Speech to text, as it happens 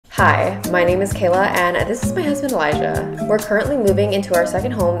Hi, my name is Kayla and this is my husband Elijah. We're currently moving into our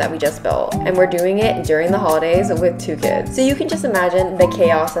second home that we just built, and we're doing it during the holidays with 2 kids. So you can just imagine the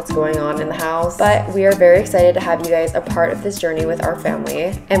chaos that's going on in the house, but we are very excited to have you guys a part of this journey with our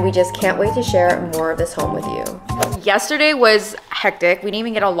family, and we just can't wait to share more of this home with you. Yesterday was hectic. We didn't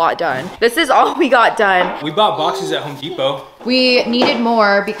even get a lot done. This is all we got done. We bought boxes at Home Depot. We needed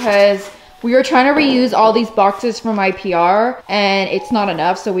more because we were trying to reuse all these boxes from IPR and it's not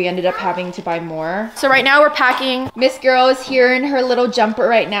enough, so we ended up having to buy more. So right now we're packing. Miss Girl is here in her little jumper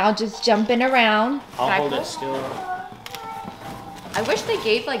right now, just jumping around. I'll hold it still. I wish they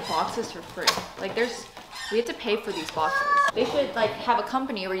gave like boxes for free. Like we have to pay for these boxes. They should like have a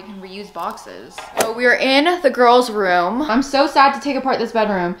company where you can reuse boxes. So we are in the girls' room. I'm so sad to take apart this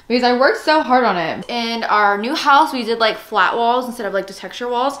bedroom because I worked so hard on it. In our new house, we did like flat walls instead of like the texture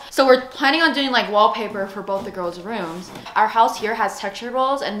walls. So we're planning on doing like wallpaper for both the girls' rooms. Our house here has textured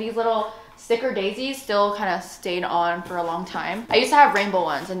walls, and these little sticker daisies still kind of stayed on for a long time. I used to have rainbow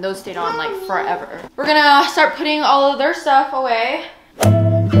ones and those stayed on like forever. We're gonna start putting all of their stuff away.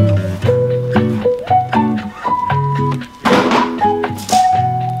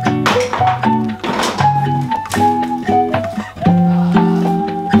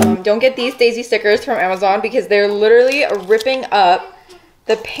 Don't get these daisy stickers from Amazon because they're literally ripping up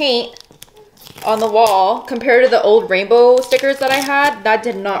the paint on the wall compared to the old rainbow stickers that I had. That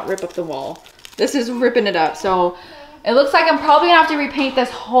did not rip up the wall. This is ripping it up. So it looks like I'm probably gonna have to repaint this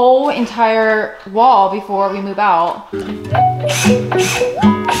whole entire wall before we move out.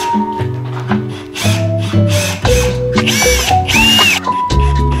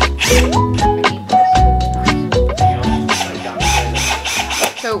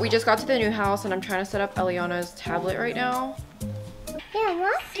 So we just got to the new house and I'm trying to set up Eliana's tablet right now. Yeah,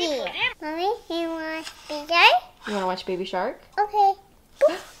 Rocky. Mommy, you want to be there? You wanna watch Baby Shark? Okay.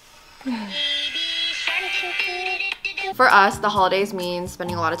 For us, the holidays means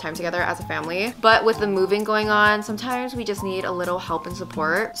spending a lot of time together as a family, but with the moving going on, sometimes we just need a little help and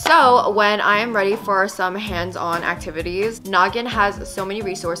support. So when I am ready for some hands-on activities, Noggin has so many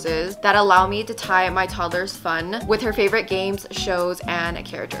resources that allow me to tie my toddler's fun with her favorite games, shows, and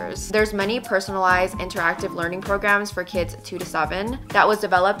characters. There's many personalized interactive learning programs for kids 2 to 7 that was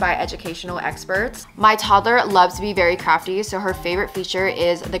developed by educational experts. My toddler loves to be very crafty, so her favorite feature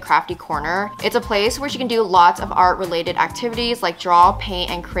is the Crafty Corner. It's a place where she can do lots of art-related activities like draw, paint,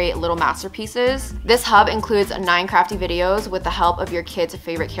 and create little masterpieces. This hub includes 9 crafty videos with the help of your kids'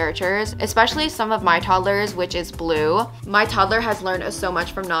 favorite characters, especially some of my toddlers, which is Blue. My toddler has learned so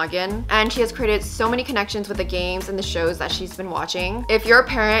much from Noggin, and she has created so many connections with the games and the shows that she's been watching. If you're a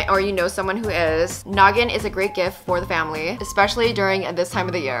parent or you know someone who is, Noggin is a great gift for the family, especially during this time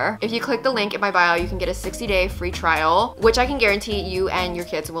of the year. If you click the link in my bio, you can get a 60-day free trial, which I can guarantee you and your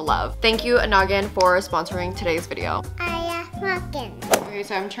kids will love. Thank you, Noggin, for sponsoring today's video. Okay,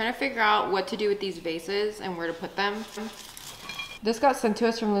 so I'm trying to figure out what to do with these vases and where to put them. This got sent to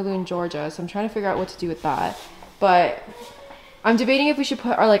us from Lulu in Georgia, so I'm trying to figure out what to do with that. But I'm debating if we should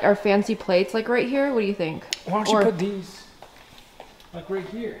put our fancy plates like right here. What do you think? Why don't you put these like right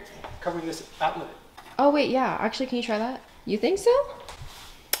here, covering this outlet? Oh wait, yeah. Actually, can you try that? You think so?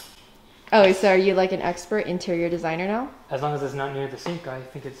 Oh, so are you like an expert interior designer now? As long as it's not near the sink, I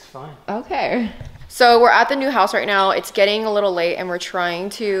think it's fine. Okay. So we're at the new house right now. It's getting a little late and we're trying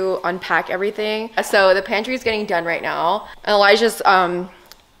to unpack everything. So the pantry is getting done right now. And Elijah's,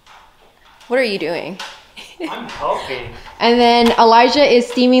 what are you doing? I'm helping. And then Elijah is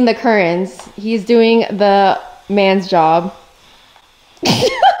steaming the curtains. He's doing the man's job.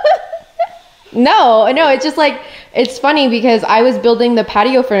 No, it's just like, it's funny because I was building the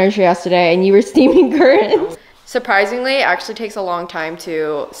patio furniture yesterday and you were steaming curtains. Surprisingly, it actually takes a long time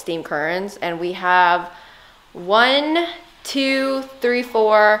to steam curtains, and we have 1, 2, 3,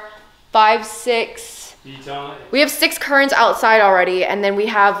 4, 5, 6. We have 6 curtains outside already, and then we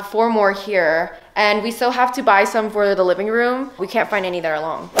have 4 more here, and we still have to buy some for the living room. We can't find any that are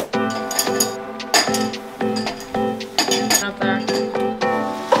long. Up there.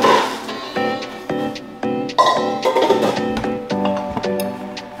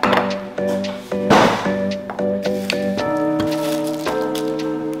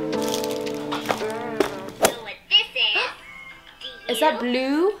 Is that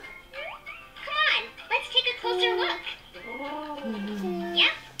blue? Come on, let's take a closer look.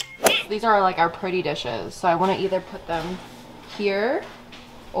 Yeah? These are like our pretty dishes, so I want to either put them here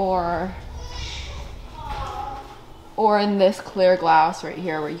or in this clear glass right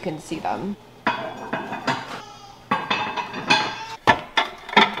here where you can see them.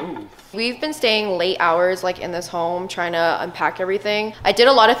 We we've been staying late hours like in this home trying to unpack everything. I did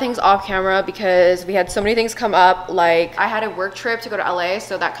a lot of things off camera because we had so many things come up. Like I had a work trip to go to LA,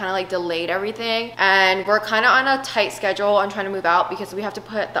 so that kind of like delayed everything. And we're kind of on a tight schedule on trying to move out because we have to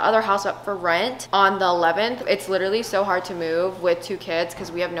put the other house up for rent on the 11th. It's literally so hard to move with 2 kids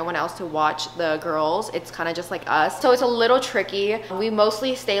because we have no one else to watch the girls. It's kind of just like us. So it's a little tricky. We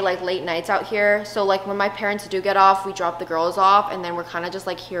mostly stay like late nights out here. So like when my parents do get off, we drop the girls off and then we're kind of just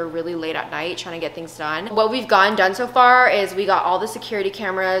like here really late at night trying to get things done. What we've gotten done so far is we got all the security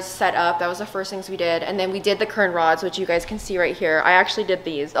cameras set up. That was the first things we did. And then we did the curtain rods, which you guys can see right here. I actually did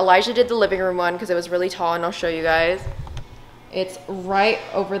these. Elijah did the living room one because it was really tall, and I'll show you guys. It's right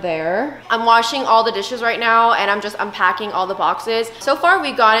over there. I'm washing all the dishes right now and I'm just unpacking all the boxes. So far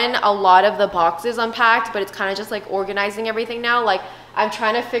we've gotten a lot of the boxes unpacked, but it's kind of just like organizing everything now. Like I'm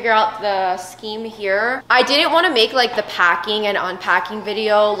trying to figure out the scheme here. I didn't want to make like the packing and unpacking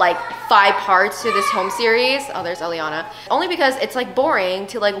video like 5 parts to this home series. Oh, there's Eliana. Only because it's like boring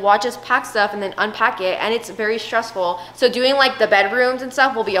to like watch us pack stuff and then unpack it, and it's very stressful. So doing like the bedrooms and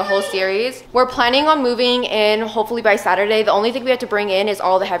stuff will be a whole series. We're planning on moving in hopefully by Saturday. The only thing we have to bring in is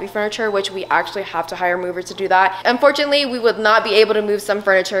all the heavy furniture, which we actually have to hire movers to do that. Unfortunately, we would not be able to move some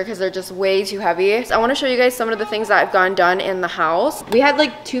furniture because they're just way too heavy. So I want to show you guys some of the things that I've gotten done in the house. We had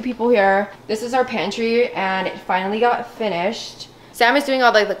like 2 people here. This is our pantry and it finally got finished. Sam is doing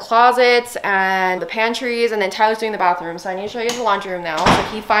all like the closets and the pantries, and then Tyler's doing the bathroom. So I need to show you the laundry room now. So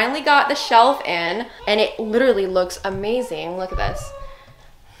he finally got the shelf in and it literally looks amazing. Look at this.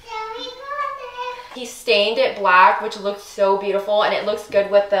 He stained it black, which looks so beautiful, and it looks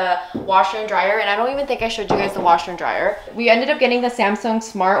good with the washer and dryer. And I don't even think I showed you guys the washer and dryer. We ended up getting the Samsung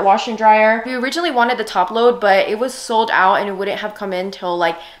Smart washer and dryer. We originally wanted the top load, but it was sold out and it wouldn't have come in till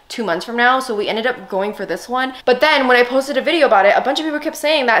like 2 months from now. So we ended up going for this one. But then when I posted a video about it, a bunch of people kept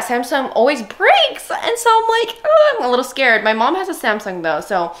saying that Samsung always breaks. And so I'm like, oh, I'm a little scared. My mom has a Samsung though,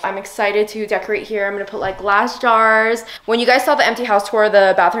 so I'm excited to decorate here. I'm gonna put like glass jars. When you guys saw the empty house tour,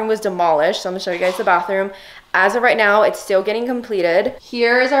 the bathroom was demolished. So I'm gonna show you guys the bathroom. As of right now, it's still getting completed.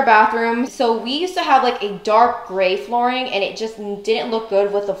 Here is our bathroom. So we used to have like a dark gray flooring and it just didn't look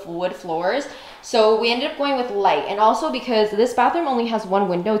good with the wood floors. So we ended up going with light, and also because this bathroom only has 1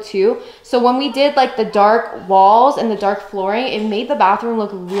 window too. So when we did like the dark walls and the dark flooring, it made the bathroom look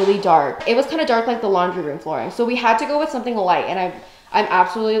really dark. It was kind of dark like the laundry room flooring. So we had to go with something light, and I'm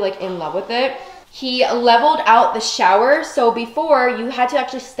absolutely like in love with it. He leveled out the shower. So before you had to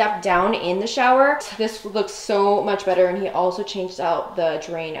actually step down in the shower. This looks so much better, and he also changed out the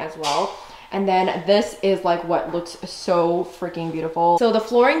drain as well. And then this is like what looks so freaking beautiful. So the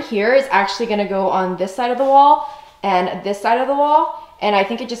flooring here is actually gonna go on this side of the wall and this side of the wall. And I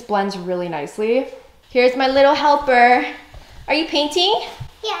think it just blends really nicely. Here's my little helper. Are you painting?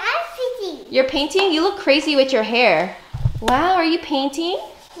 Yeah, I'm painting. You're painting? You look crazy with your hair. Wow, are you painting?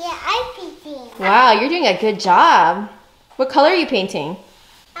 Yeah, I'm painting. Wow, you're doing a good job. What color are you painting?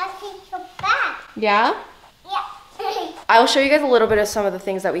 I'm painting your back. Yeah? Yeah. I'll show you guys a little bit of some of the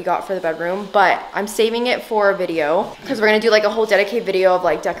things that we got for the bedroom, but I'm saving it for a video because we're gonna do like a whole dedicated video of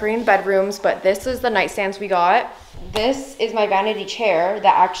like decorating bedrooms. But this is the nightstands we got. This is my vanity chair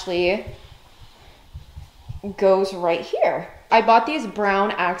that actually goes right here. I bought these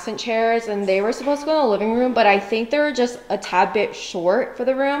brown accent chairs and they were supposed to go in the living room, but I think they were just a tad bit short for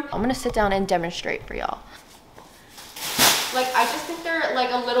the room. I'm gonna sit down and demonstrate for y'all. Like, I just think they're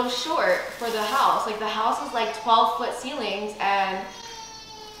like a little short for the house. Like the house is like 12-foot ceilings and,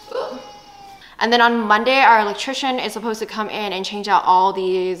 ooh. And then on Monday, our electrician is supposed to come in and change out all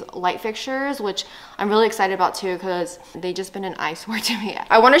these light fixtures, which I'm really excited about too, because they just been an eyesore to me.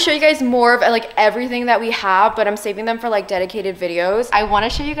 I want to show you guys more of like everything that we have, but I'm saving them for like dedicated videos. I want to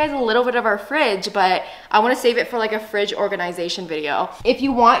show you guys a little bit of our fridge, but I want to save it for like a fridge organization video. If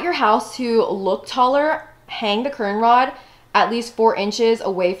you want your house to look taller, hang the curtain rod at least 4 inches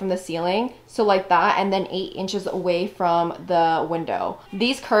away from the ceiling, so like that, and then 8 inches away from the window.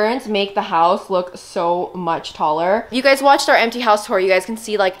 These curtains make the house look so much taller. You guys watched our empty house tour, you guys can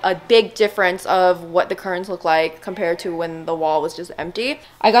see like a big difference of what the curtains look like compared to when the wall was just empty.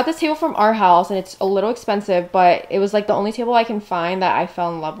 I got this table from our house and it's a little expensive, but it was like the only table I can find that I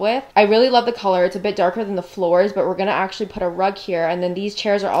fell in love with. I really love the color. It's a bit darker than the floors, but we're gonna actually put a rug here, and then these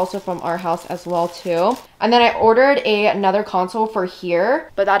chairs are also from our house as well too. And then I ordered another console for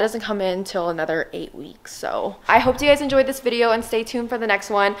here, but that doesn't come in till another 8 weeks. So I hope you guys enjoyed this video and stay tuned for the next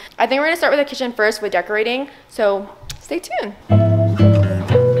one. I think we're gonna start with the kitchen first with decorating, so stay tuned.